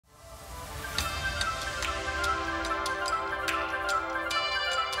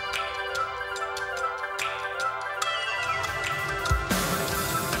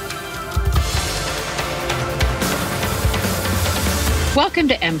Welcome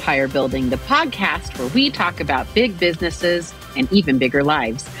to Empire Building, the podcast where we talk about big businesses and even bigger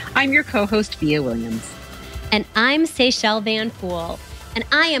lives. I'm your co-host, Via Williams. And I'm Seychelle Van Poel. And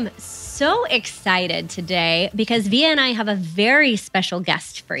I am so excited today because Via and I have a very special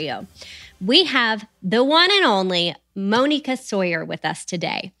guest for you. We have the one and only Moneeka Sawyer with us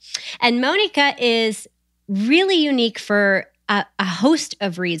today. And Moneeka is really unique for a host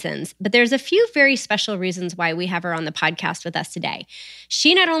of reasons, but there's a few very special reasons why we have her on the podcast with us today.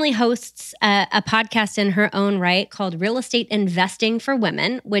 She not only hosts a podcast in her own right called Real Estate Investing for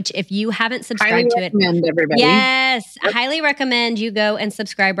Women, which if you haven't subscribed to it, everybody. Yes, I highly recommend you go and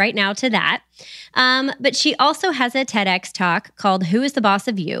subscribe right now to that. But she also has a TEDx talk called Who is the Boss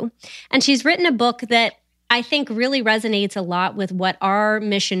of You? And she's written a book that I think really resonates a lot with what our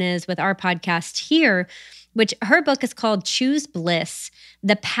mission is with our podcast here, which her book is called Choose Bliss,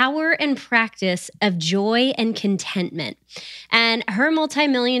 The Power and Practice of Joy and Contentment. And her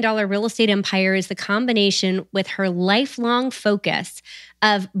multi-million-dollar real estate empire is the combination with her lifelong focus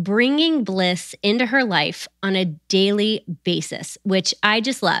of bringing bliss into her life on a daily basis, which I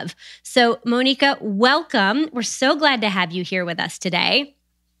just love. So Moneeka, welcome. We're so glad to have you here with us today.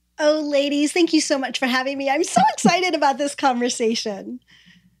 Oh, ladies, thank you so much for having me. I'm so excited about this conversation.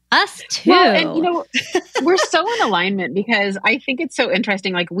 Us too. Well, and we're so in alignment because I think it's so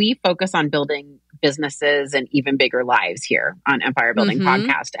interesting. Like we focus on building businesses and even bigger lives here on Empire Building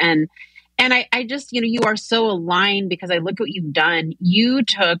Podcast. And I just, you are so aligned because I look at what you've done. You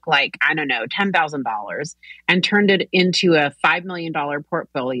took $10,000 and turned it into a $5 million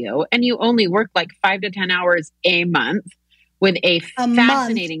portfolio. And you only worked like 5 to 10 hours a month with a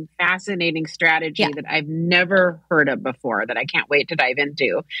fascinating strategy that I've never heard of before that I can't wait to dive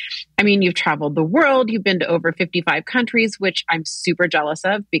into. I mean, you've traveled the world. You've been to over 55 countries, which I'm super jealous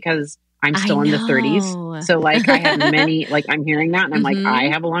of because I'm still in the 30s. So like I have many, like I'm hearing that and I'm like, I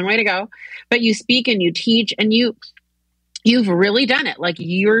have a long way to go. But you speak and you teach and you've really done it. Like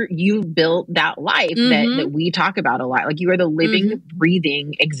you've built that life that we talk about a lot. Like you are the living,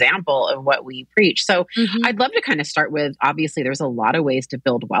 breathing example of what we preach. So I'd love to kind of start with, obviously there's a lot of ways to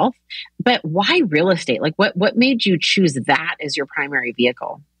build wealth, but why real estate? Like what made you choose that as your primary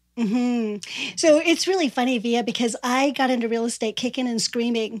vehicle? So it's really funny, Via, because I got into real estate kicking and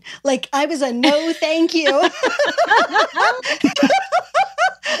screaming. Like I was a no thank you.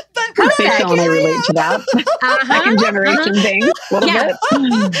 But I relate to that. Second generation thing. A little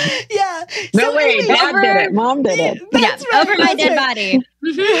bit. Yeah. No way. Anyway, Dad did it. Mom did it. That's right, over my dead body.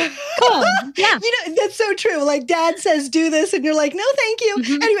 Cool. Yeah. That's so true. Like dad says, do this. And you're like, no, thank you.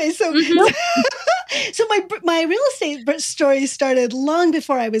 Anyway, so my real estate story started long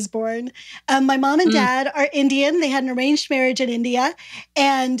before I was born. My mom and dad are Indian. They had an arranged marriage in India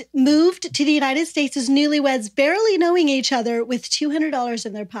and moved to the United States as newlyweds, barely knowing each other with $200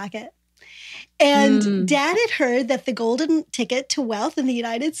 in their pocket. And dad had heard that the golden ticket to wealth in the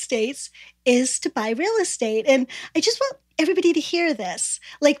United States is to buy real estate. And I just want everybody to hear this.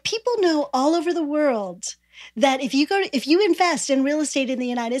 Like people know all over the world that if you invest in real estate in the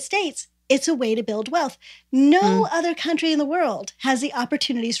United States, it's a way to build wealth. No other country in the world has the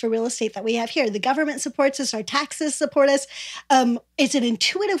opportunities for real estate that we have here. The government supports us. Our taxes support us. It's an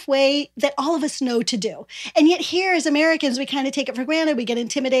intuitive way that all of us know to do. And yet here as Americans, we kind of take it for granted. We get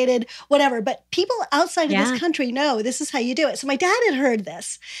intimidated, whatever. But people outside of this country know this is how you do it. So my dad had heard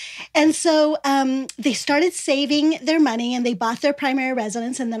this. And so they started saving their money and they bought their primary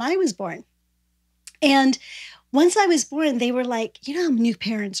residence. And then I was born. And once I was born, they were like, how new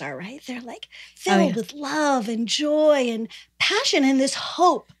parents are, right? They're like filled with love and joy and passion and this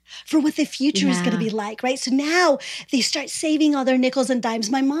hope for what the future is going to be like, right? So now they start saving all their nickels and dimes.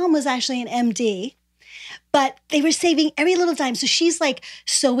 My mom was actually an MD, but they were saving every little dime. So she's like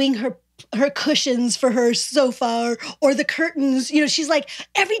sewing her cushions for her sofa or the curtains. She's like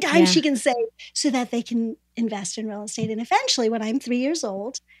every dime she can save so that they can invest in real estate. And eventually, when I'm 3 years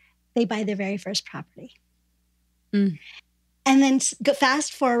old, they buy their very first property. And then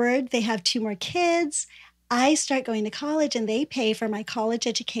fast forward, they have 2 more kids. I start going to college and they pay for my college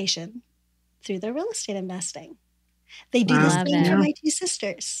education through their real estate investing. They do the same for my 2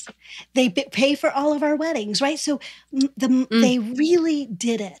 sisters. They pay for all of our weddings, right? So they really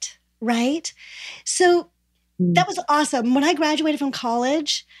did it, right? So that was awesome. When I graduated from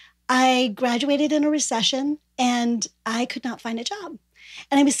college, I graduated in a recession and I could not find a job.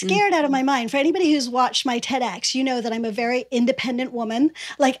 And I was scared out of my mind. For anybody who's watched my TEDx, you know that I'm a very independent woman.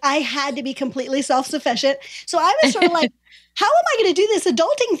 Like I had to be completely self-sufficient. So I was sort of like, how am I going to do this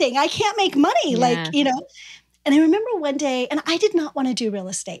adulting thing? I can't make money. And I remember one day, and I did not want to do real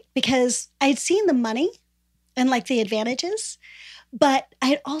estate because I had seen the money and like the advantages, But I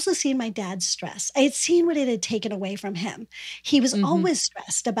had also seen my dad's stress. I had seen what it had taken away from him. He was always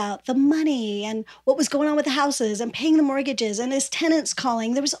stressed about the money and what was going on with the houses and paying the mortgages and his tenants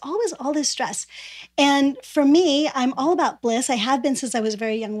calling. There was always all this stress. And for me, I'm all about bliss. I have been since I was a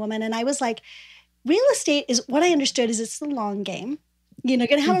very young woman. And I was like, real estate is what I understood is it's the long game. Going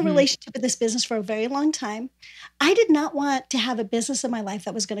to have a relationship with this business for a very long time. I did not want to have a business in my life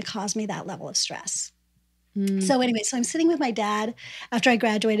that was going to cause me that level of stress. So anyway, I'm sitting with my dad after I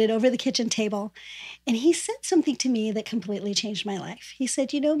graduated over the kitchen table, and he said something to me that completely changed my life. He said,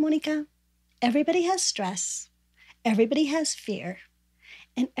 Moneeka, everybody has stress, everybody has fear,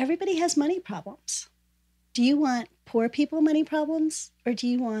 and everybody has money problems. Do you want poor people money problems, or do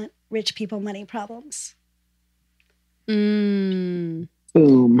you want rich people money problems? Boom.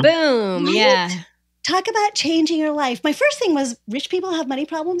 Boom. Right? Yeah. Talk about changing your life. My first thing was, rich people have money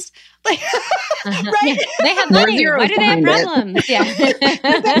problems? Like, right? Yeah, they have money. Why do they have problems? Yeah.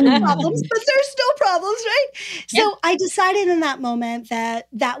 Problems, but there's still problems, right? So I decided in that moment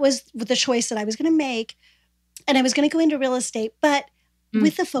that was the choice that I was going to make. And I was going to go into real estate, but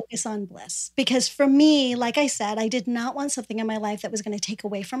with the focus on bliss. Because for me, like I said, I did not want something in my life that was going to take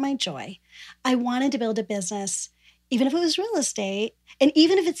away from my joy. I wanted to build a business, even if it was real estate, and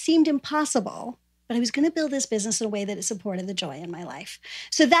even if it seemed impossible, but I was going to build this business in a way that it supported the joy in my life.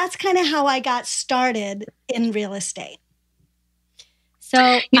 So that's kind of how I got started in real estate.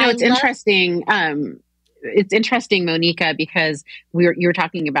 So, it's interesting. It's interesting, Moneeka, because you're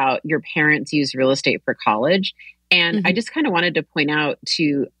talking about your parents use real estate for college. And I just kind of wanted to point out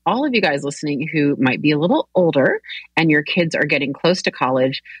to all of you guys listening who might be a little older and your kids are getting close to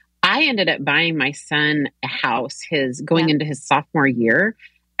college. I ended up buying my son a house, going into his sophomore year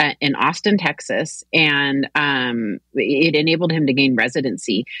in Austin, Texas, and it enabled him to gain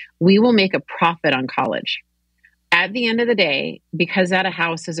residency. We will make a profit on college. At the end of the day, because that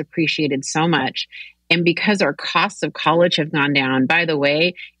house has appreciated so much, and because our costs of college have gone down, by the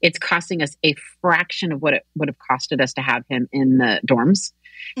way, it's costing us a fraction of what it would have costed us to have him in the dorms.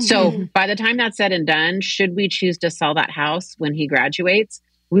 So by the time that's said and done, should we choose to sell that house when he graduates,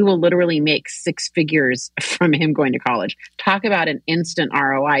 we will literally make six figures from him going to college. Talk about an instant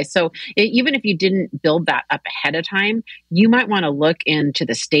ROI. So even if you didn't build that up ahead of time, you might want to look into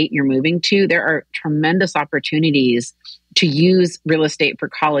the state you're moving to. There are tremendous opportunities to use real estate for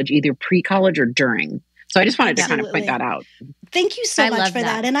college, either pre-college or during. So I just wanted to kind of point that out. Thank you so much for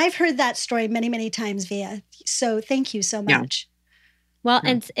that. And I've heard that story many, many times via. So thank you so much. Well,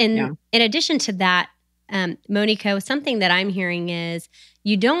 and in addition to that, Moneeka, something that I'm hearing is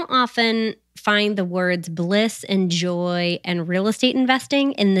you don't often find the words bliss and joy and real estate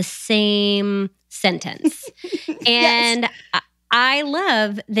investing in the same sentence. And I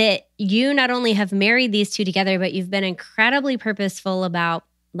love that you not only have married these two together, but you've been incredibly purposeful about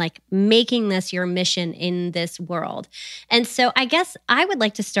like making this your mission in this world. And so I guess I would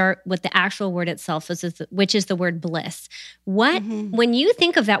like to start with the actual word itself, which is the word bliss. When you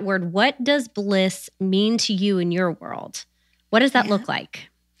think of that word, what does bliss mean to you in your world? What does that look like?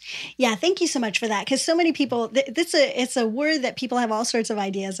 Yeah, thank you so much for that. Because so many people, it's a word that people have all sorts of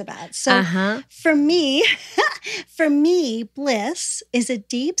ideas about. So for me, bliss is a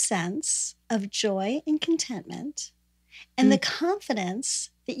deep sense of joy and contentment and the confidence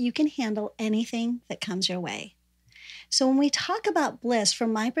that you can handle anything that comes your way. So when we talk about bliss,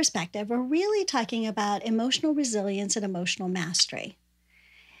 from my perspective, we're really talking about emotional resilience and emotional mastery.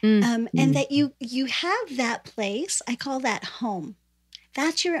 And that you have that place, I call that home.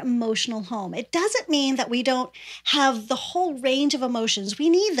 That's your emotional home. It doesn't mean that we don't have the whole range of emotions. We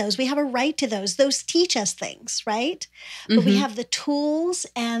need those. We have a right to those. Those teach us things, right? But we have the tools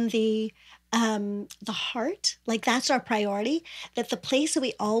and the heart, like that's our priority, that the place that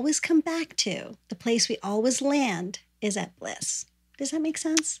we always come back to, the place we always land is at bliss. Does that make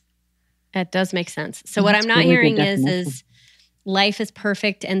sense? That does make sense. So what I'm not hearing is life is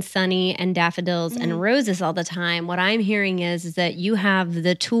perfect and sunny and daffodils and roses all the time. What I'm hearing is that you have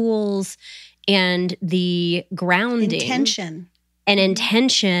the tools and the grounding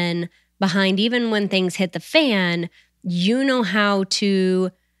intention behind, even when things hit the fan, you know how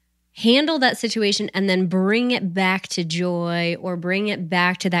to handle that situation and then bring it back to joy or bring it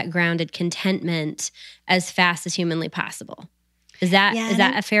back to that grounded contentment as fast as humanly possible. Is that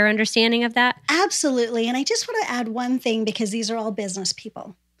a fair understanding of that? Absolutely. And I just want to add one thing, because these are all business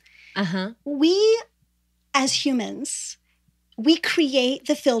people. We, as humans, we create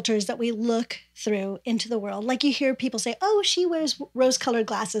the filters that we look through into the world. Like you hear people say, oh, she wears rose-colored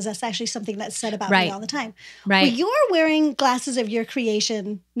glasses. That's actually something that's said about me all the time. Right. Well, you're wearing glasses of your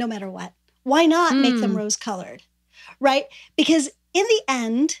creation no matter what. Why not make them rose-colored? Right? Because in the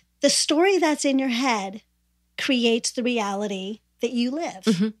end, the story that's in your head creates the reality that you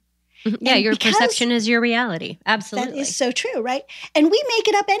live. Yeah, your perception is your reality. Absolutely. That is so true, right? And we make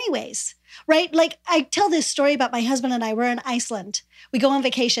it up anyways, right? Like I tell this story about my husband and I. We're in Iceland. We go on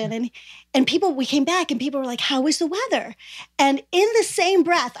vacation and we came back and people were like, how was the weather? And in the same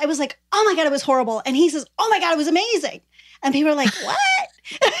breath, I was like, oh my God, it was horrible. And he says, oh my God, it was amazing. And people are like, what?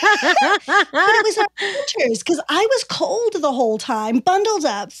 But it was our pictures because I was cold the whole time, bundled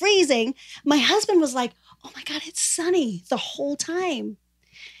up, freezing. My husband was like, oh my God, it's sunny the whole time.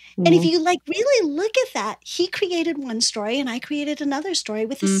 And if you like really look at that, he created one story and I created another story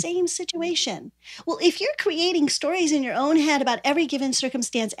with the same situation. Well, if you're creating stories in your own head about every given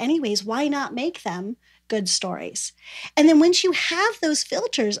circumstance anyways, why not make them good stories? And then once you have those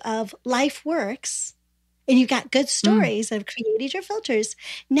filters of life works and you've got good stories that have created your filters,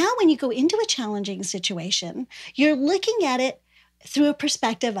 now when you go into a challenging situation, you're looking at it through a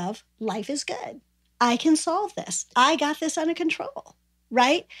perspective of life is good. I can solve this. I got this under control.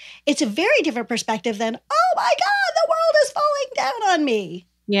 Right? It's a very different perspective than, oh my God, the world is falling down on me.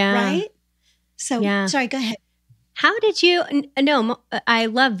 Yeah. Right? So, sorry, go ahead. How did you, no, I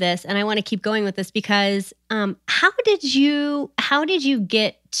love this and I want to keep going with this because how did you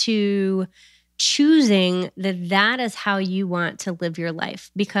get to choosing that is how you want to live your life?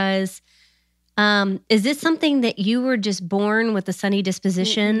 Because is this something that you were just born with a sunny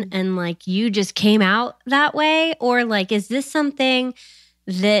disposition and like you just came out that way? Or like, is this something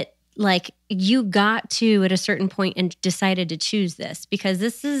that like you got to at a certain point and decided to choose this? Because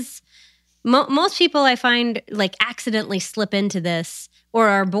this is, most people I find like accidentally slip into this or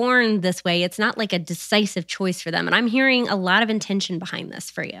are born this way. It's not like a decisive choice for them. And I'm hearing a lot of intention behind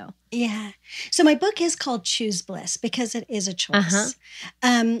this for you. Yeah. So my book is called Choose Bliss because it is a choice.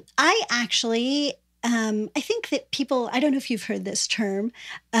 I actually, I think that people, I don't know if you've heard this term,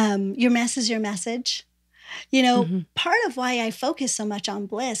 your mess is your message. You know, part of why I focus so much on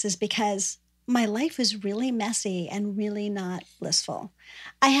bliss is because my life was really messy and really not blissful.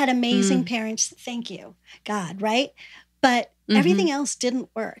 I had amazing parents. Thank you, God, right? But everything else didn't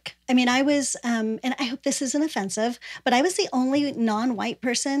work. I mean, I was, and I hope this isn't offensive, but I was the only non-white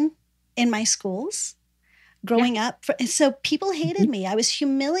person in my schools growing up. So people hated me. I was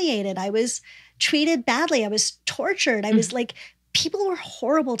humiliated. I was treated badly. I was tortured. I was like, people were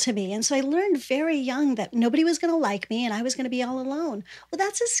horrible to me. And so I learned very young that nobody was going to like me and I was going to be all alone. Well,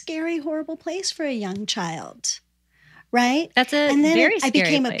 that's a scary, horrible place for a young child, right? That's a and then very I scary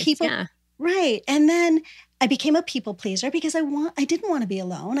became place, a people, right. And then I became a people pleaser because I didn't want to be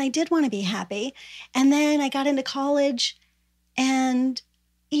alone. I did want to be happy. And then I got into college and,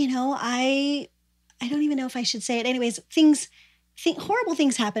 you know, I don't even know if I should say it. Anyways, horrible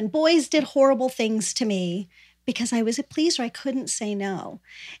things happened. Boys did horrible things to me because I was a pleaser. I couldn't say no.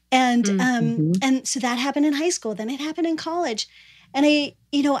 And and so that happened in high school. Then it happened in college. And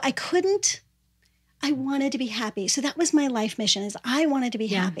I wanted to be happy. So that was my life mission is I wanted to be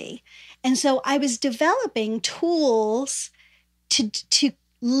happy. And so I was developing tools to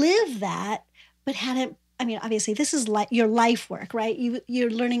live that, but hadn't, I mean, obviously this is like your life work, right?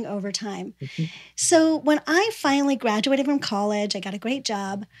 You're learning over time. So when I finally graduated from college, I got a great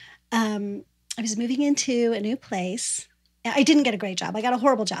job. I was moving into a new place. I didn't get a great job. I got a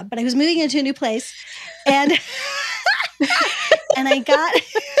horrible job, but I was moving into a new place and and I got,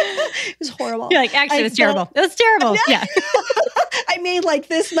 it was horrible. You're like, actually, it was terrible. It was terrible. Yeah. I made like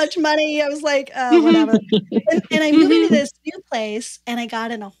this much money. I was like, oh, whatever. And I moved into this new place and I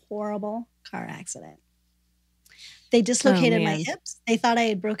got in a horrible car accident. They dislocated my hips. They thought I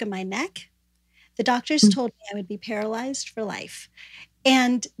had broken my neck. The doctors told me I would be paralyzed for life.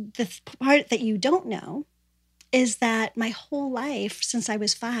 And the part that you don't know is that my whole life, since I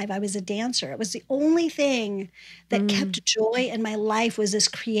was 5, I was a dancer. It was the only thing that kept joy in my life was this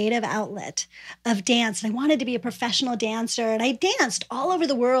creative outlet of dance. And I wanted to be a professional dancer. And I danced all over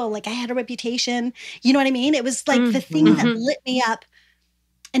the world. Like I had a reputation. You know what I mean? It was like the thing that lit me up.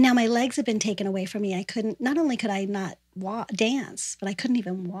 And now my legs have been taken away from me. Not only could I not dance, but I couldn't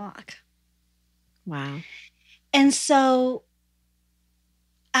even walk. Wow. And so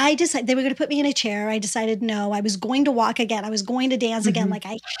I decided they were going to put me in a chair. I decided no, I was going to walk again. I was going to dance again. Like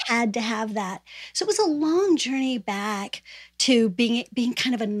I had to have that. So it was a long journey back to being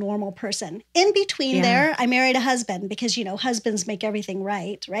kind of a normal person. In between there, I married a husband because, you know, husbands make everything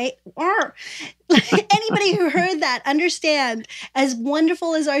right? Or anybody who heard that understand as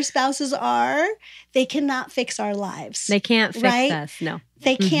wonderful as our spouses are, they cannot fix our lives. They can't fix us. No.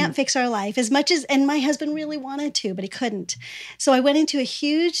 They can't fix our life as much and my husband really wanted to, but he couldn't. So I went into a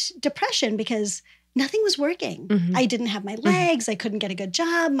huge depression because nothing was working. I didn't have my legs. I couldn't get a good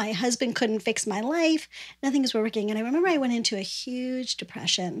job. My husband couldn't fix my life. Nothing was working. And I remember I went into a huge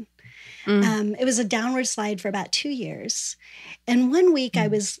depression. It was a downward slide for about 2 years. And one week I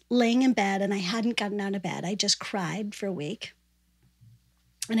was laying in bed and I hadn't gotten out of bed. I just cried for a week.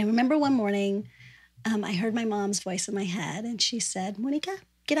 And I remember one morning, I heard my mom's voice in my head and she said, Moneeka,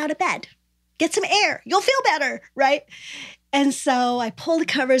 get out of bed. Get some air. You'll feel better, right? And so I pulled the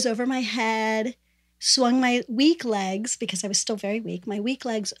covers over my head, swung my weak legs, because I was still very weak, my weak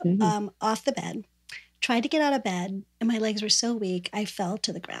legs off the bed, tried to get out of bed, and my legs were so weak, I fell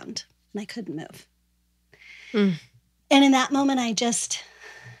to the ground and I couldn't move. And in that moment, I just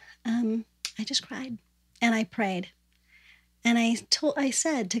cried and I prayed. And I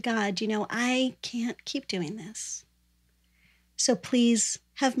said to God, I can't keep doing this. So please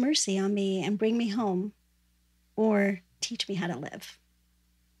have mercy on me and bring me home, or teach me how to live.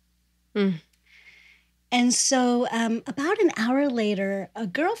 And so about an hour later, a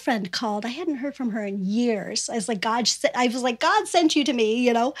girlfriend called. I hadn't heard from her in years. I was like, God sent you to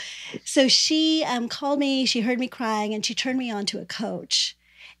me, So she called me. She heard me crying, and she turned me on to a coach.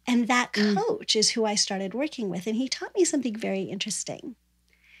 And that coach is who I started working with. And he taught me something very interesting.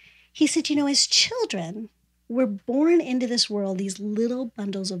 He said, as children, we're born into this world, these little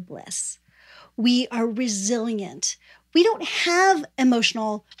bundles of bliss. We are resilient. We don't have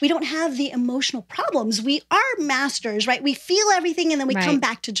the emotional problems. We are masters, right? We feel everything and then we come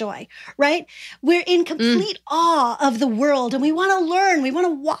back to joy, right? We're in complete awe of the world and we want to learn, we want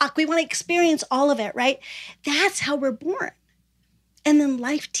to walk, we want to experience all of it, right? That's how we're born. And then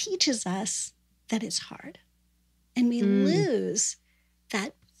life teaches us that it's hard and we lose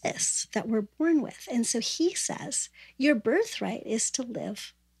that bliss that we're born with. And so he says, your birthright is to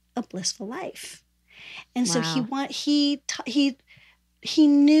live a blissful life. And so he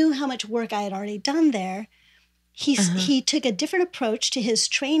knew how much work I had already done there. He took a different approach to his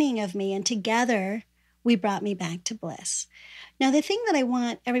training of me, and together we brought me back to bliss. Now, the thing that I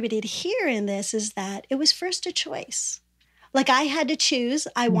want everybody to hear in this is that it was first a choice. Like I had to choose,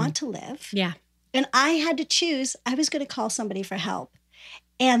 I want to live. Yeah. And I had to choose, I was going to call somebody for help.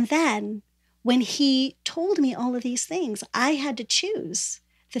 And then when he told me all of these things, I had to choose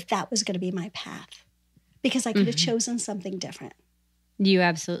that was going to be my path, because I could have chosen something different. You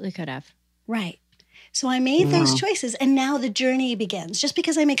absolutely could have. Right. So I made those choices, and now the journey begins. Just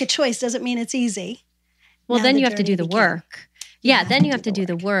because I make a choice doesn't mean it's easy. Well, then you have to do the work. Yeah, then you have to do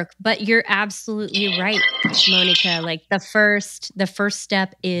the work. But you're absolutely right, Moneeka. Like the first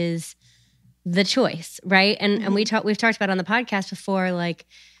step is the choice, right? And we've talked about on the podcast before, like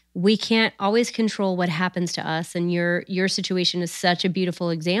we can't always control what happens to us. And your situation is such a beautiful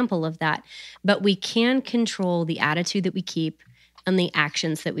example of that. But we can control the attitude that we keep and the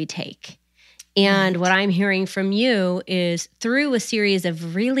actions that we take. And what I'm hearing from you is through a series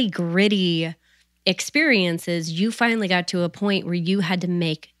of really gritty experiences, you finally got to a point where you had to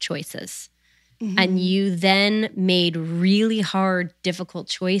make choices. And you then made really hard, difficult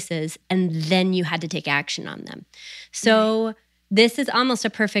choices, and then you had to take action on them. So this is almost a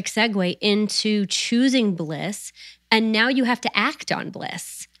perfect segue into choosing bliss, and now you have to act on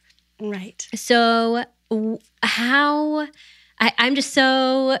bliss. Right. So I'm just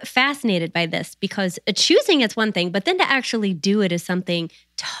so fascinated by this, because choosing is one thing, but then to actually do it is something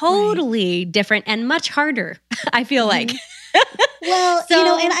totally different and much harder, I feel like. Well,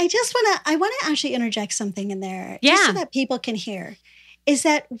 and I want to actually interject something in there just so that people can hear, is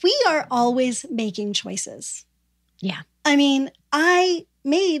that we are always making choices. Yeah. I mean, I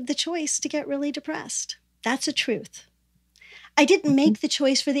made the choice to get really depressed. That's a truth. I didn't make the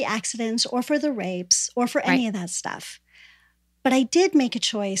choice for the accidents or for the rapes or for any of that stuff. But I did make a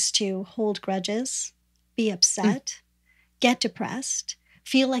choice to hold grudges, be upset, get depressed,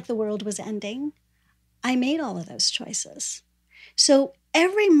 feel like the world was ending. I made all of those choices. So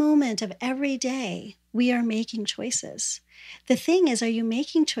every moment of every day, we are making choices. The thing is, are you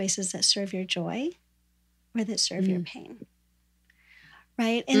making choices that serve your joy or that serve your pain?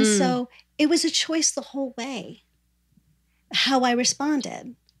 Right? And so it was a choice the whole way, how I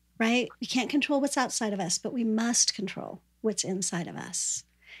responded, right? We can't control what's outside of us, but we must control what's inside of us.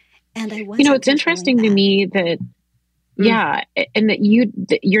 And I wasn't. It's interesting to me that, and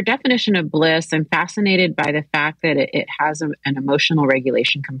that your definition of bliss, I'm fascinated by the fact that it has an emotional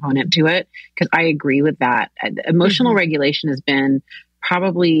regulation component to it, because I agree with that. Emotional regulation has been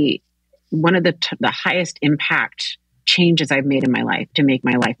probably one of the highest impact changes I've made in my life to make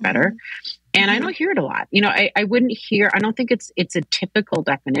my life better. And I don't hear it a lot. I wouldn't hear, I don't think it's a typical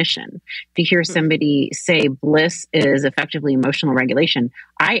definition to hear somebody say bliss is effectively emotional regulation.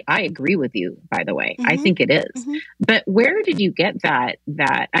 I agree with you, by the way. I think it is. But where did you get that?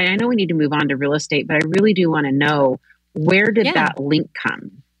 I know we need to move on to real estate, but I really do want to know, where did that link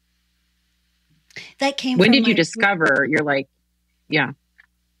come? That came when from did you discover, you're like,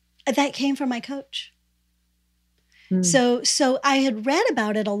 that came from my coach. So I had read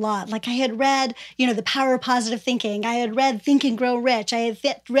about it a lot. Like I had read, The Power of Positive Thinking. I had read Think and Grow Rich. I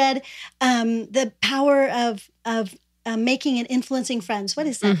had read The Power of Making and Influencing Friends. What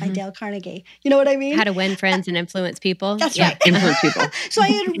is that by Dale Carnegie? You know what I mean? How to Win Friends and Influence People. That's right. Influence people. So I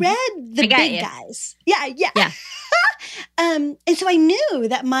had read the big guys. Yeah. And so I knew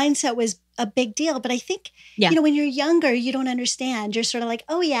that mindset was a big deal. But I think, when you're younger, you don't understand. You're sort of like,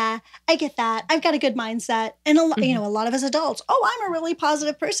 oh yeah, I get that. I've got a good mindset. And a lot of us adults, I'm a really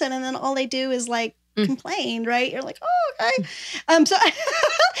positive person. And then all they do is like complain, right? You're like, oh, okay.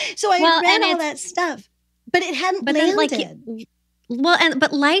 So I read all that stuff, but it hadn't landed.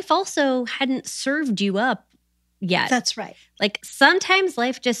 But life also hadn't served you up yet. That's right. Like sometimes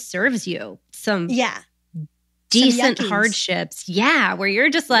life just serves you some decent hardships. Yeah. Where you're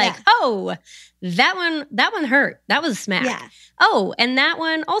just like, oh, that one hurt. That was a smack. Yeah. Oh, and that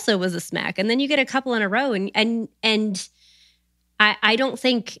one also was a smack. And then you get a couple in a row and I don't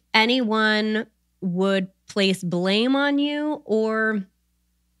think anyone would place blame on you or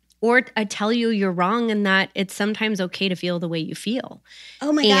tell you you're wrong and that it's sometimes okay to feel the way you feel.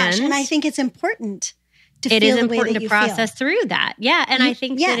 Oh my gosh. And I think it's important. It is important to process through that. Yeah. And I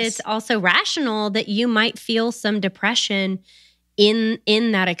think that it's also rational that you might feel some depression in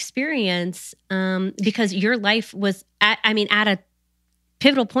that experience because your life was at a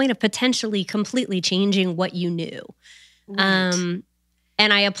pivotal point of potentially completely changing what you knew. Right.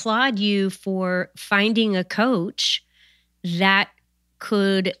 And I applaud you for finding a coach that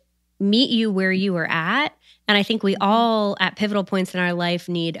could meet you where you were at. And I think we all, at pivotal points in our life,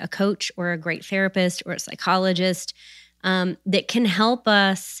 need a coach or a great therapist or a psychologist that can help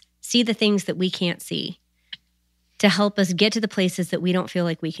us see the things that we can't see, to help us get to the places that we don't feel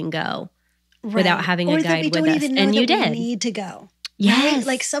like we can go without having a guide with us. And you did. We need to go. Yes. Right?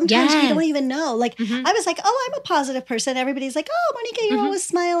 Like sometimes we don't even know. Like I was like, oh, I'm a positive person. Everybody's like, oh, Moneeka, you're always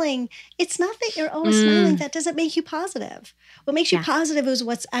smiling. It's not that you're always smiling. That doesn't make you positive. What makes you positive is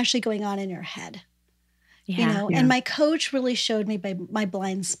what's actually going on in your head. And my coach really showed me my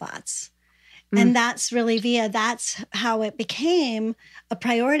blind spots. And that's really that's how it became a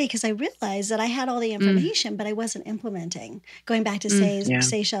priority, because I realized that I had all the information, but I wasn't implementing. Going back to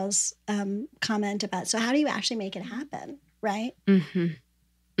Seychelles' comment about, so how do you actually make it happen? Right?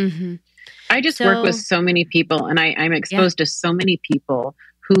 I just work with so many people, and I'm exposed to so many people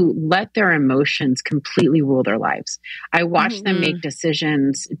who let their emotions completely rule their lives. I watch them make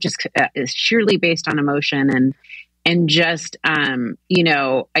decisions just sheerly based on emotion, and just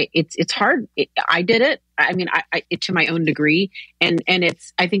it's hard. I did it. I mean, I to my own degree, and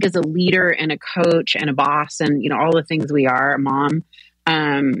it's, I think, as a leader and a coach and a boss, and all the things we are, a mom.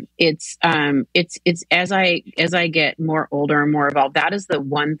 It's as I get more older and more evolved, that is the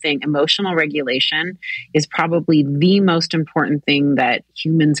one thing. Emotional regulation is probably the most important thing that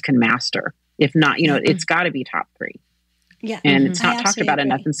humans can master. If not, it's got to be top 3. Yeah. And it's not talked about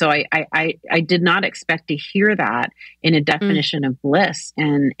enough. And so I did not expect to hear that in a definition of bliss.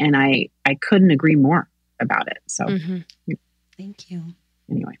 And I couldn't agree more about it. So thank you.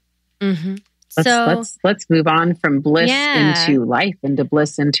 Anyway. Let's move on from bliss into life, into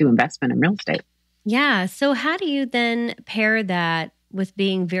bliss into investment in real estate. Yeah. So how do you then pair that with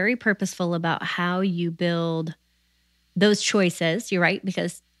being very purposeful about how you build those choices? You're right,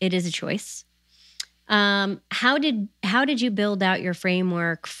 because it is a choice. How did you build out your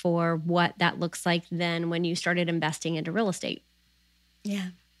framework for what that looks like then when you started investing into real estate? Yeah.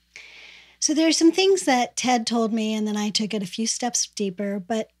 So there's some things that Ted told me, and then I took it a few steps deeper.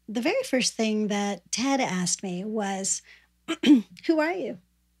 But the very first thing that Ted asked me was, who are you?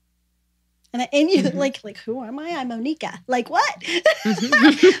 And you like, who am I? I'm Moneeka. Like what?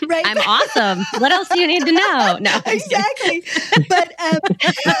 Right? I'm awesome. What else do you need to know? No, exactly. But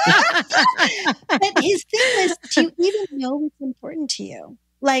his thing was, do you even know what's important to you?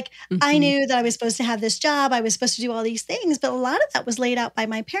 Like I knew that I was supposed to have this job. I was supposed to do all these things, but a lot of that was laid out by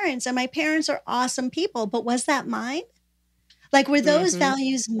my parents, and my parents are awesome people. But was that mine? Like, were those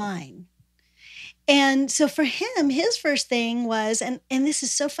values mine? And so for him, his first thing was, and this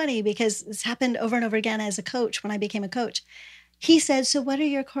is so funny because this happened over and over again as a coach when I became a coach, he said, so what are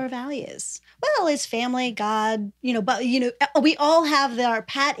your core values? Well, it's family, God, but, we all have our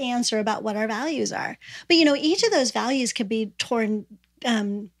pat answer about what our values are. But, each of those values could be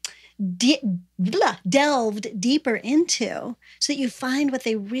delved deeper into so that you find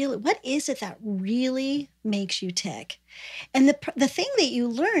what is it that really makes you tick. And the thing that you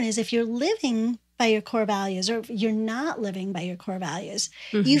learn is if you're living by your core values or if you're not living by your core values,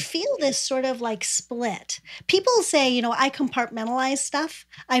 you feel this sort of like split. People say, I compartmentalize stuff.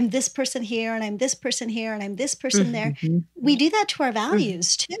 I'm this person here and I'm this person here and I'm this person there. We do that to our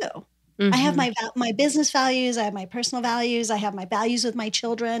values too. I have my business values. I have my personal values. I have my values with my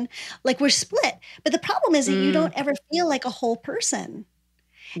children. Like we're split. But the problem is that you don't ever feel like a whole person.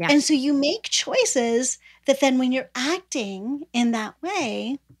 Yeah. And so you make choices that then when you're acting in that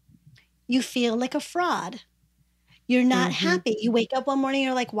way, you feel like a fraud. You're not happy. You wake up one morning,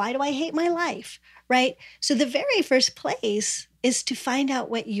 you're like, why do I hate my life? Right? So the very first place is to find out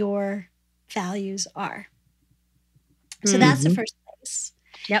what your values are. So that's the first place.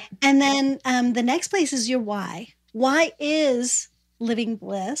 Yep. And then the next place is your why. Why is living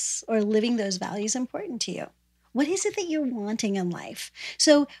bliss or living those values important to you? What is it that you're wanting in life?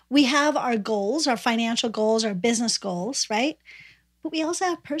 So we have our goals, our financial goals, our business goals, right? But we also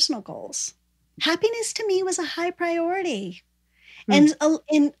have personal goals. Happiness to me was a high priority. And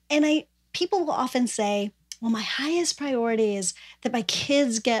people will often say, well, my highest priority is that my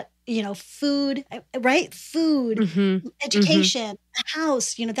kids get, food, right? Food, education, a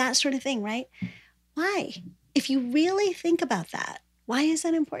house, that sort of thing, right? Why? If you really think about that, why is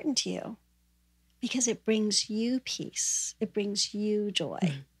that important to you? Because it brings you peace. It brings you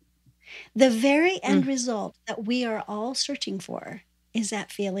joy. The very end result that we are all searching for is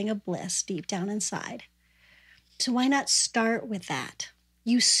that feeling of bliss deep down inside. So why not start with that?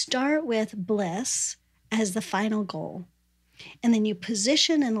 You start with bliss as the final goal. And then you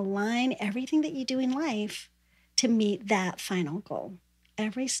position and align everything that you do in life to meet that final goal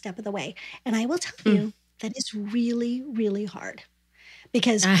every step of the way. And I will tell you that is really, really hard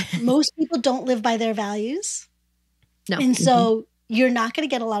because most people don't live by their values. No. And so you're not going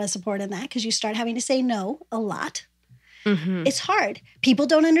to get a lot of support in that because you start having to say no a lot. It's hard. People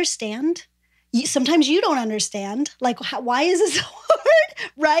don't understand. Sometimes you don't understand. Like, why is this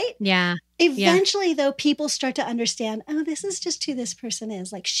hard? Right? Yeah. Eventually, though, people start to understand, oh, this is just who this person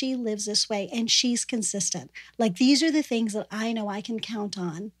is. Like, she lives this way and she's consistent. Like, these are the things that I know I can count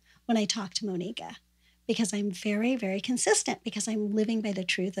on when I talk to Moneeka because I'm very, very consistent because I'm living by the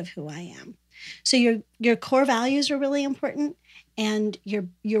truth of who I am. So your core values are really important and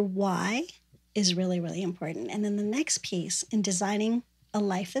your why is really, really important. And then the next piece in designing a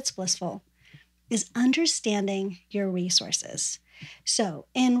life that's blissful is understanding your resources. So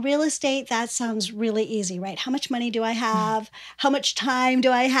in real estate, that sounds really easy, right? How much money do I have? How much time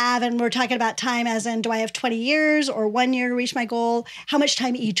do I have? And we're talking about time as in, do I have 20 years or 1 year to reach my goal? How much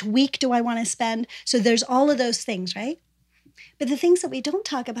time each week do I want to spend? So there's all of those things, right? But the things that we don't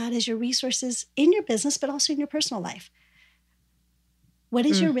talk about is your resources in your business, but also in your personal life. What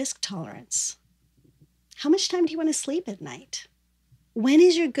is your risk tolerance? How much time do you want to sleep at night? When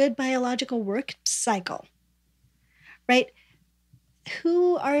is your good biological work cycle? Right?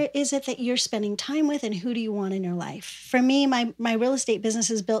 Who is it that you're spending time with and who do you want in your life? For me, my real estate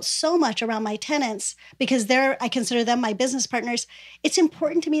business is built so much around my tenants because I consider them my business partners. It's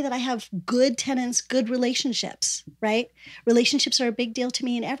important to me that I have good tenants, good relationships, right? Relationships are a big deal to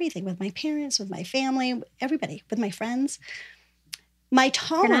me in everything with my parents, with my family, everybody, with my friends. My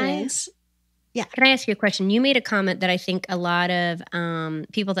tolerance... Yeah. Can I ask you a question? You made a comment that I think a lot of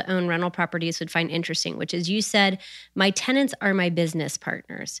people that own rental properties would find interesting, which is you said, my tenants are my business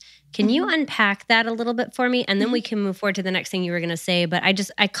partners. Can you unpack that a little bit for me? And then we can move forward to the next thing you were going to say. But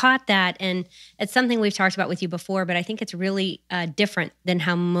I caught that. And it's something we've talked about with you before, but I think it's really different than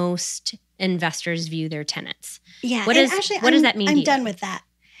how most investors view their tenants. Yeah. What does that mean? I'm done with that.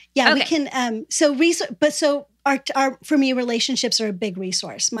 Yeah, okay. We can. So for me, relationships are a big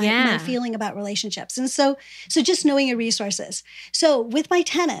resource. My feeling about relationships, and so just knowing your resources. So with my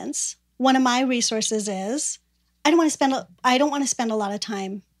tenants, one of my resources is I don't want to spend a lot of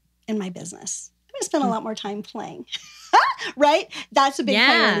time in my business. I'm going to spend a lot more time playing. Right? That's a big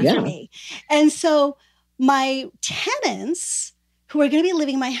priority for me. And so my tenants who are going to be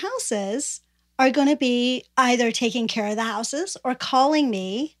living in my houses are going to be either taking care of the houses or calling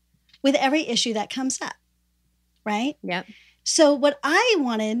me with every issue that comes up, right? Yep. So what I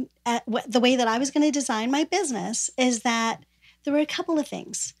wanted, the way that I was going to design my business is that there were a couple of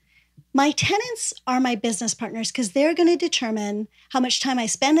things. My tenants are my business partners because they're going to determine how much time I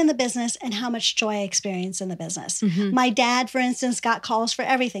spend in the business and how much joy I experience in the business. My dad, for instance, got calls for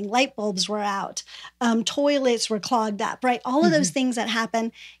everything. Light bulbs were out. Toilets were clogged up, right? All of those things that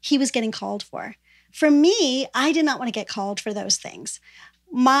happen, he was getting called for. For me, I did not want to get called for those things.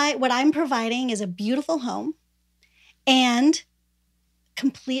 What I'm providing is a beautiful home and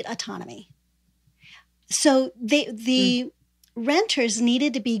complete autonomy. So the renters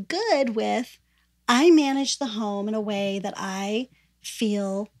needed to be good with, I manage the home in a way that I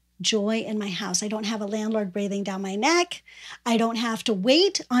feel joy in my house. I don't have a landlord breathing down my neck. I don't have to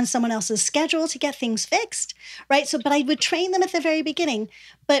wait on someone else's schedule to get things fixed, right? So, but I would train them at the very beginning.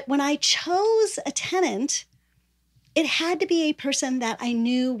 But when I chose a tenant, it had to be a person that I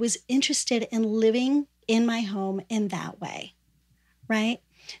knew was interested in living in my home in that way, right?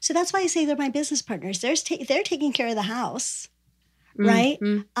 So that's why I say they're my business partners. They're taking care of the house, right?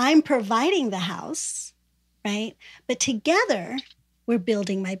 I'm providing the house, right? But together, we're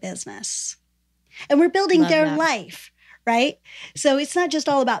building my business. And we're building their life, right? So it's not just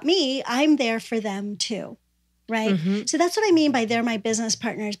all about me. I'm there for them too, right? So that's what I mean by they're my business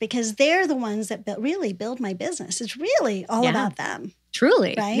partners, because they're the ones that really build my business. It's really all about them.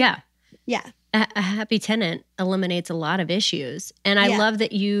 Truly, right? Yeah. A happy tenant eliminates a lot of issues. And I love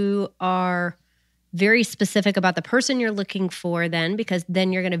that you are very specific about the person you're looking for then, because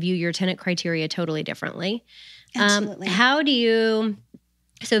then you're going to view your tenant criteria totally differently. Absolutely.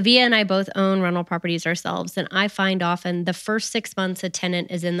 So Via and I both own rental properties ourselves. And I find often the first 6 months a tenant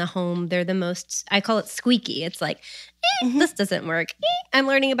is in the home, they're the most, I call it squeaky. It's like, this doesn't work. I'm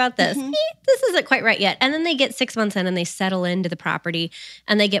learning about this. This isn't quite right yet. And then they get 6 months in and they settle into the property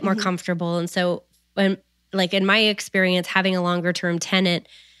and they get more comfortable. And so when, like in my experience, having a longer term tenant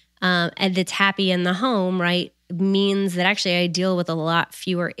and that's happy in the home, right, means that actually I deal with a lot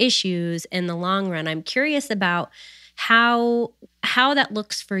fewer issues in the long run. I'm curious about how that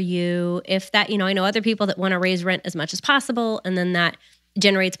looks for you. If that, I know other people that want to raise rent as much as possible, and then that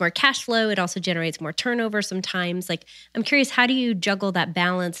generates more cash flow. It also generates more turnover sometimes. Like, I'm curious, how do you juggle that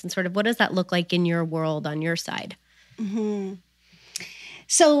balance, and sort of what does that look like in your world on your side?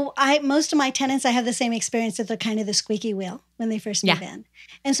 So most of my tenants, I have the same experience, that they're kind of the squeaky wheel when they first move in.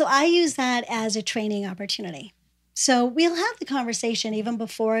 And so I use that as a training opportunity. So we'll have the conversation even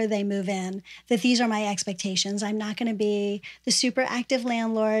before they move in, that these are my expectations. I'm not going to be the super active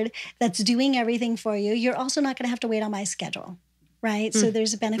landlord that's doing everything for you. You're also not going to have to wait on my schedule, right? So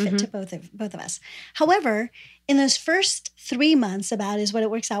there's a benefit to both of us. However, in those first 3 months, about is what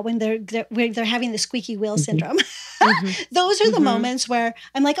it works out when they're having the squeaky wheel syndrome. Those are the moments where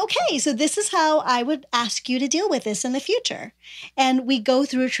I'm like, okay, so this is how I would ask you to deal with this in the future. And we go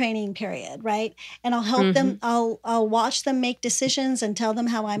through a training period, right? And I'll help them, I'll watch them make decisions and tell them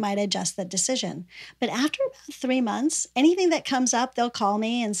how I might adjust that decision. But after about 3 months, anything that comes up, they'll call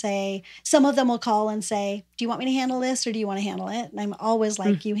me and say, some of them will call and say, do you want me to handle this or do you want to handle it? And I'm always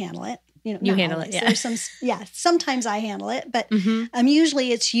like, you handle it. You handle always. it, There's sometimes I handle it, but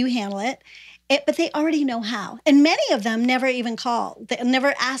usually it's you handle it. But they already know how. And many of them never even call. They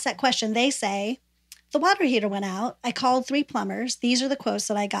never ask that question. They say, the water heater went out. I called 3 plumbers. These are the quotes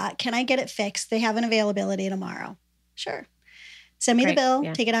that I got. Can I get it fixed? They have an availability tomorrow. Sure. Send me the bill.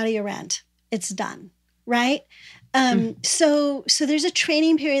 Take it out of your rent. It's done. Right? So there's a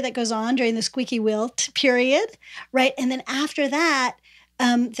training period that goes on during the squeaky wheel period. Right? And then after that,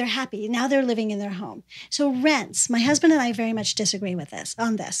 they're happy. Now they're living in their home. So rents, my husband and I very much disagree with this.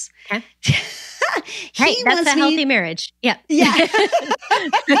 Okay. That's a healthy marriage. Yeah. He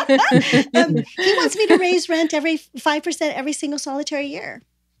wants me to raise rent every 5% every single solitary year.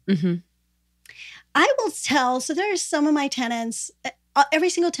 I will tell, so there are some of my tenants, every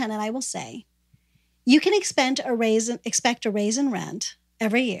single tenant I will say, you can expect a raise in rent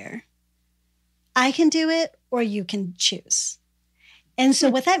every year. I can do it, or you can choose. And so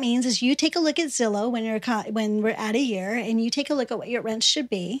what that means is you take a look at Zillow when we're at a year, and you take a look at what your rent should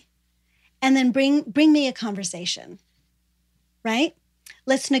be, and then bring me a conversation, right?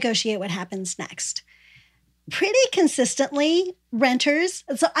 Let's negotiate what happens next. Pretty consistently, renters,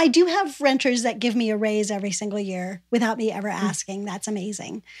 so I do have renters that give me a raise every single year without me ever asking. That's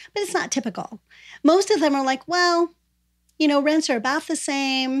amazing. But it's not typical. Most of them are like, well, rents are about the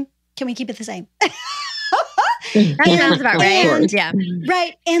same. Can we keep it the same? That sounds about right. Yeah.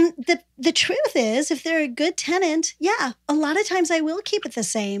 Right. And the truth is, if they're a good tenant, a lot of times I will keep it the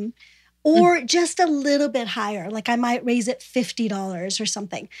same or just a little bit higher. Like I might raise it $50 or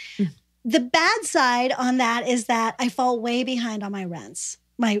something. The bad side on that is that I fall way behind on my rents.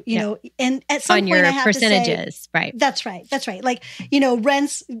 you know, and at some on point your I have percentages, to say, right? That's right. That's right. Like, you know,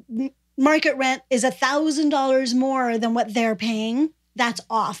 market rent is $1,000 more than what they're paying. That's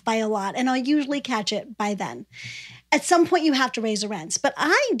off by a lot. And I'll usually catch it by then. At some point you have to raise the rents, but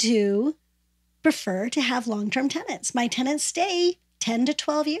I do prefer to have long-term tenants. My tenants stay 10 to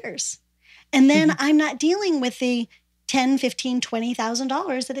 12 years. And then I'm not dealing with the $10, $15,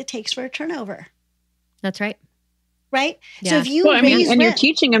 $20,000 that it takes for a turnover. That's right. Right? Yeah. So if you raise rent, you're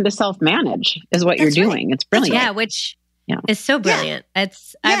teaching them to self-manage is what you're doing. Right. It's brilliant. Yeah, which is so brilliant.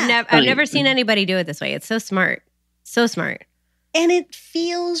 It's I've never seen anybody do it this way. It's so smart. So smart. And it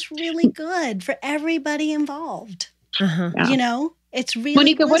feels really good for everybody involved. You know, it's really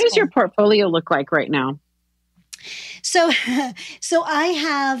Moneeka, blissful. what does your portfolio look like right now? So I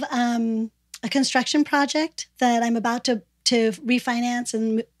have a construction project that I'm about to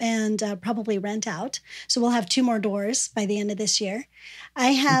refinance and probably rent out. So we'll have 2 more doors by the end of this year. I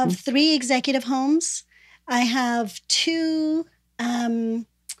have 3 executive homes. I have 2 more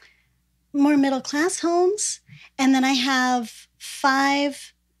middle-class homes. And then I have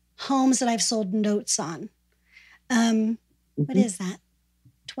 5 homes that I've sold notes on. What is that?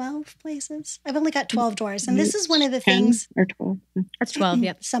 12 places? I've only got 12 doors. And this is one of the 10 things. or 12. That's 12,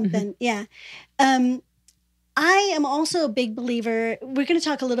 yep. Something, yeah. I am also a big believer. We're going to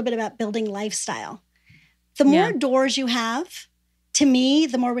talk a little bit about building lifestyle. The more doors you have, to me,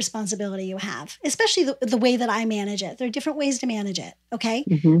 the more responsibility you have, especially the way that I manage it. There are different ways to manage it, okay?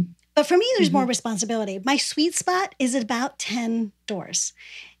 But for me, there's more responsibility. My sweet spot is about 10 doors.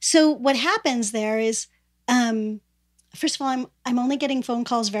 So what happens there is, first of all, I'm only getting phone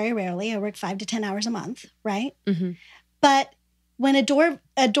calls very rarely. I work 5 to 10 hours a month, right? But when a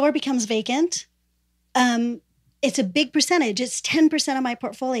door becomes vacant, it's a big percentage. It's 10% of my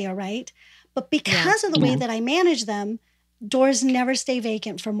portfolio, right? But because of the way that I manage them, doors never stay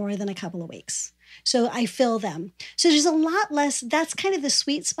vacant for more than a couple of weeks. So I fill them. So there's a lot less. That's kind of the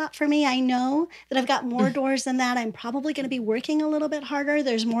sweet spot for me. I know that I've got more doors than that. I'm probably going to be working a little bit harder.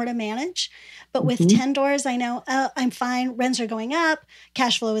 There's more to manage. But with 10 doors, I know I'm fine. Rents are going up.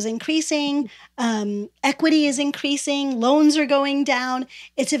 Cash flow is increasing. Equity is increasing. Loans are going down.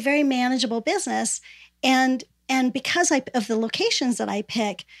 It's a very manageable business. And because of the locations that I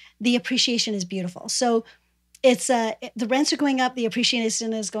pick, the appreciation is beautiful. So it's the rents are going up, the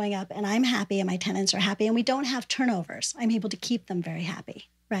appreciation is going up, and I'm happy, and my tenants are happy, and we don't have turnovers. I'm able to keep them very happy,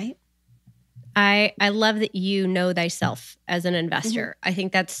 right? I love that you know thyself as an investor. I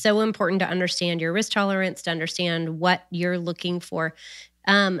think that's so important to understand your risk tolerance, to understand what you're looking for.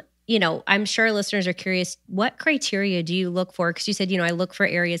 You know, I'm sure listeners are curious, what criteria do you look for? Because you said, you know, I look for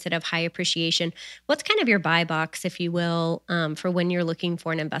areas that have high appreciation. What's kind of your buy box, if you will, for when you're looking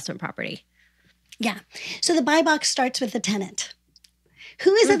for an investment property? Yeah. So the buy box starts with the tenant.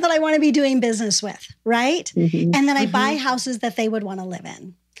 Who is it that I want to be doing business with, right? And then I buy houses that they would want to live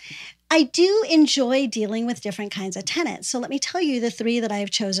in. I do enjoy dealing with different kinds of tenants. So let me tell you the 3 that I've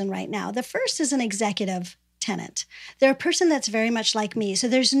chosen right now. The first is an executive tenant. They're a person that's very much like me. So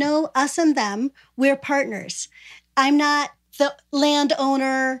there's no us and them. We're partners. I'm not the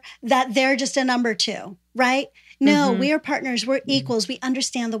landowner that they're just a number 2, right? No, we are partners. We're equals. We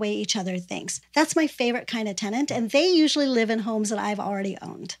understand the way each other thinks. That's my favorite kind of tenant. And they usually live in homes that I've already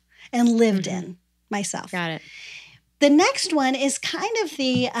owned and lived in myself. Got it. The next one is kind of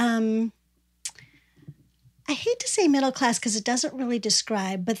the, I hate to say middle class because it doesn't really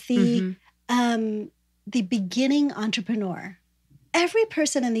describe, but the beginning entrepreneur. Every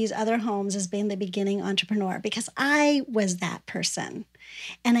person in these other homes has been the beginning entrepreneur because I was that person.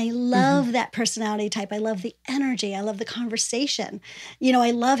 And I love that personality type. I love the energy. I love the conversation. You know,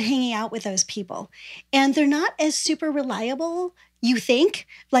 I love hanging out with those people. And they're not as super reliable, you think.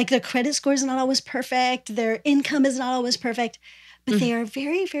 Like their credit score is not always perfect. Their income is not always perfect. But they are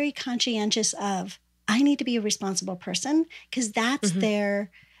very, very conscientious of, I need to be a responsible person because that's their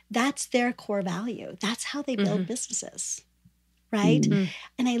core value. That's how they build businesses. Right?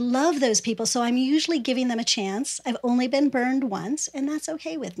 And I love those people. So I'm usually giving them a chance. I've only been burned once, and that's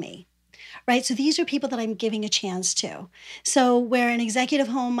okay with me. Right? So these are people that I'm giving a chance to. So where an executive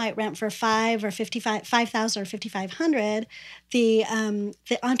home might rent for $5,000 or $5,500, the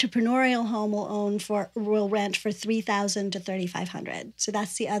entrepreneurial home will rent for $3,000 to $3,500. So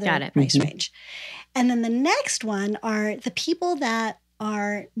that's the other price range. And then the next one are the people that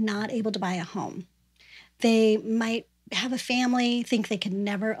are not able to buy a home. They might have a family, think they can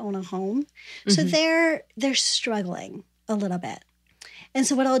never own a home. So they're struggling a little bit. And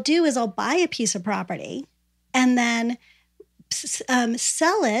so what I'll do is I'll buy a piece of property and then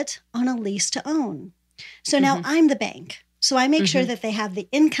sell it on a lease to own. So now I'm the bank. So I make sure that they have the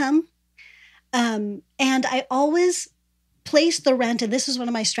income. And I always place the rent, and this is one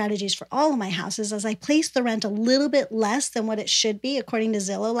of my strategies for all of my houses, is I place the rent a little bit less than what it should be according to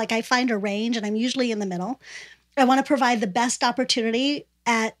Zillow. Like I find a range and I'm usually in the middle. I want to provide the best opportunity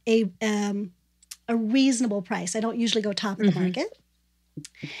at a reasonable price. I don't usually go top of the market.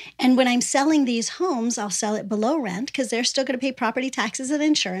 And when I'm selling these homes, I'll sell it below rent because they're still going to pay property taxes and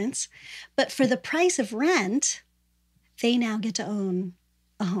insurance. But for the price of rent, they now get to own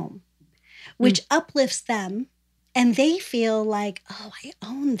a home, which uplifts them. And they feel like, oh, I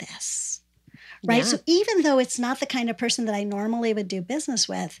own this, right? Yeah. So even though it's not the kind of person that I normally would do business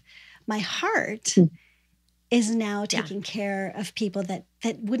with, my heart is now taking care of people that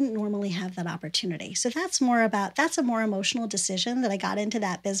wouldn't normally have that opportunity. So that's a more emotional decision that I got into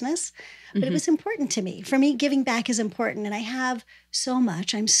that business, but it was important to me. For me, giving back is important. And I have so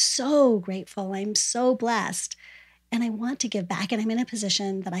much. I'm so grateful. I'm so blessed. And I want to give back. And I'm in a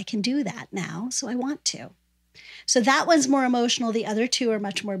position that I can do that now. So I want to. So that one's more emotional. The other two are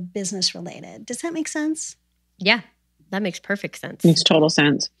much more business related. Does that make sense? Yeah, that makes perfect sense. Makes total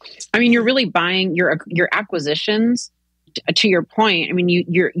sense. I mean, you're really buying your acquisitions. To your point, I mean,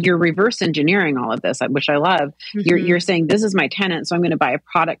 you're reverse engineering all of this, which I love. You're saying this is my tenant, so I'm going to buy a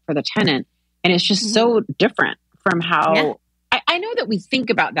product for the tenant, and it's just so different from how I know that we think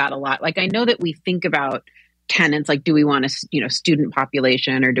about that a lot. Like I know that we think about tenants, like do we want a student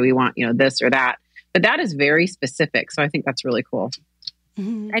population or do we want this or that? But that is very specific. So I think that's really cool.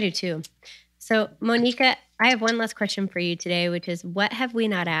 I do too. So Moneeka, I have one last question for you today, which is what have we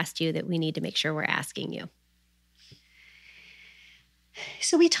not asked you that we need to make sure we're asking you?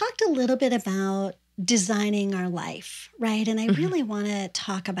 So we talked a little bit about designing our life, right? And I really want to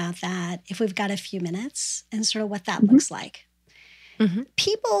talk about that if we've got a few minutes and sort of what that looks like.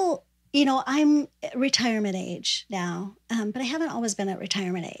 People, I'm retirement age now, but I haven't always been at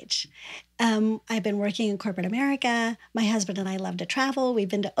retirement age. I've been working in corporate America. My husband and I love to travel. We've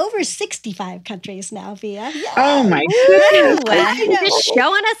been to over 65 countries now, Via. Yay! Oh my goodness. Just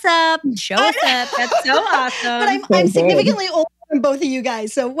showing us up. Show us up. That's so awesome. But I'm significantly older than both of you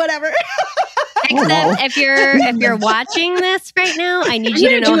guys, so whatever. Except if you're watching this right now, I need you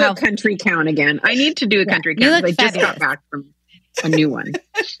to know how country count again. I need to do a country count. I just got back from a new one.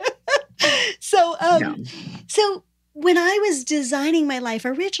 So when I was designing my life,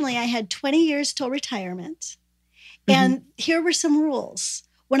 originally I had 20 years till retirement. And here were some rules.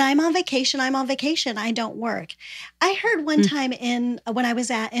 When I'm on vacation, I'm on vacation. I don't work. I heard one time when I was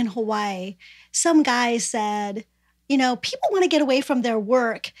in Hawaii, some guy said, people want to get away from their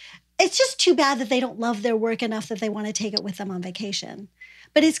work. It's just too bad that they don't love their work enough that they want to take it with them on vacation.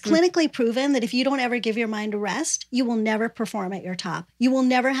 But it's clinically proven that if you don't ever give your mind a rest, you will never perform at your top. You will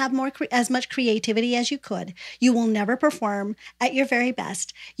never have as much creativity as you could. You will never perform at your very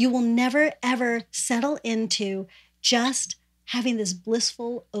best. You will never, ever settle into just having this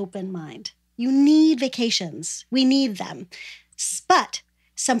blissful, open mind. You need vacations. We need them. But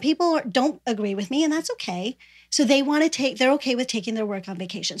some people don't agree with me, and that's okay. So they're okay with taking their work on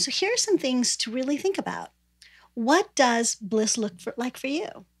vacation. So here are some things to really think about. What does bliss look like for you?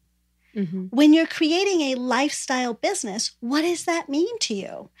 When you're creating a lifestyle business, what does that mean to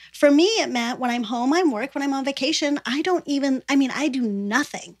you? For me, it meant when I'm home, I work. When I'm on vacation, I do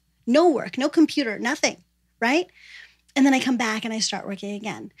nothing. No work, no computer, nothing, right? And then I come back and I start working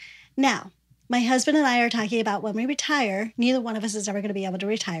again. Now, my husband and I are talking about when we retire, neither one of us is ever going to be able to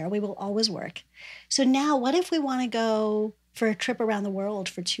retire. We will always work. So now what if we want to go for a trip around the world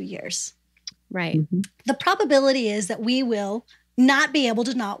for 2 years? Right. The probability is that we will not be able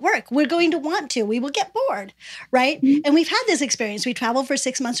to not work. We're going to want to. We will get bored, right? And we've had this experience. We traveled for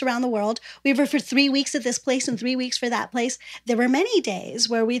 6 months around the world. We were for 3 weeks at this place and 3 weeks for that place. There were many days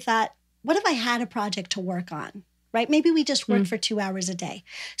where we thought, what if I had a project to work on, right? Maybe we just work for 2 hours a day.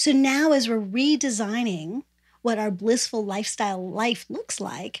 So now as we're redesigning what our blissful lifestyle life looks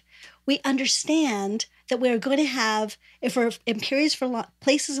like, we understand that we're going to have, if we're in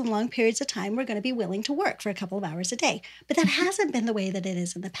places and long periods of time, we're going to be willing to work for a couple of hours a day. But that hasn't been the way that it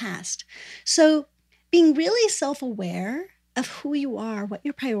is in the past. So being really self-aware of who you are, what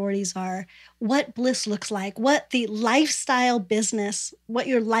your priorities are, what bliss looks like, what the lifestyle business, what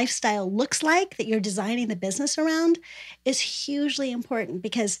your lifestyle looks like that you're designing the business around is hugely important,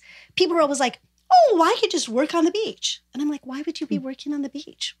 because people are always like, oh, I could just work on the beach. And I'm like, why would you be working on the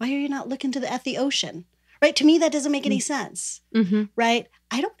beach? Why are you not looking at the ocean? Right? To me, that doesn't make any sense. Right?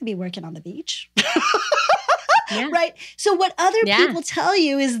 I don't want to be working on the beach. Right? So what other people tell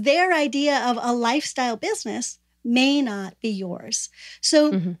you is their idea of a lifestyle business may not be yours.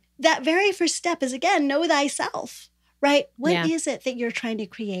 So that very first step is, again, know thyself. right? What is it that you're trying to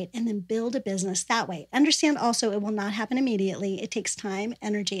create? And then build a business that way. Understand also it will not happen immediately. It takes time,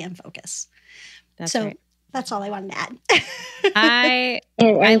 energy, and focus. That's so right. That's all I wanted to add.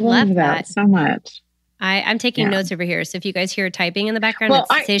 I love that so much. I'm taking notes over here. So if you guys hear typing in the background,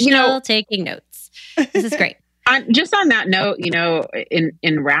 it's still taking notes. This is great. Just on that note,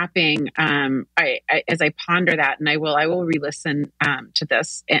 in wrapping, I as I ponder that, and I will re-listen to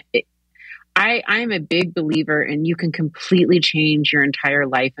this. I'm a big believer in you can completely change your entire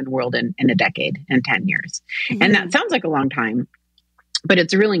life and world in a decade, in 10 years. Mm-hmm. And that sounds like a long time, but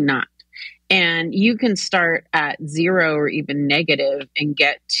it's really not. And you can start at 0 or even negative and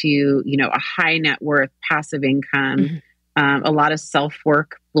get to, a high net worth, passive income, a lot of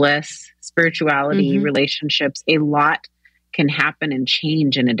self-work, bliss, spirituality, relationships. A lot can happen and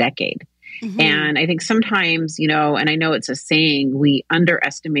change in a decade. And I think sometimes, and I know it's a saying, we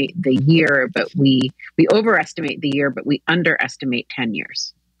underestimate the year, but we overestimate the year, but we underestimate 10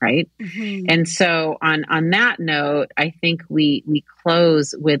 years. Right. And so on that note, I think we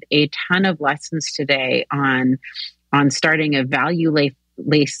close with a ton of lessons today on starting a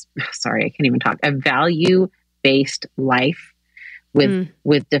value-based life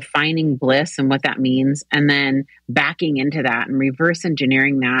with defining bliss and what that means, and then backing into that and reverse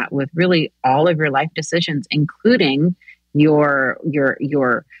engineering that with really all of your life decisions, including your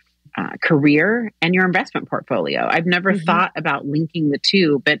career and your investment portfolio. I've never thought about linking the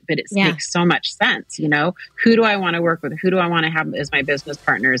two, but it makes so much sense. Who do I want to work with? Who do I want to have as my business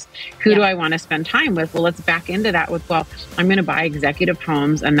partners? Who do I want to spend time with? Well, let's back into that with, I'm going to buy executive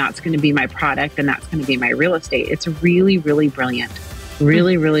homes, and that's going to be my product, and that's going to be my real estate. It's really, really brilliant.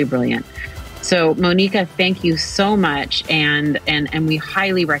 Really, really brilliant. So Moneeka, thank you so much. And we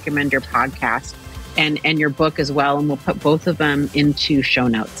highly recommend your podcast and your book as well. And we'll put both of them into show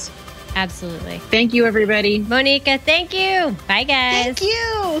notes. Absolutely. Thank you, everybody. Moneeka, thank you. Bye, guys. Thank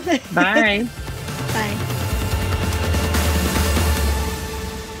you. Bye.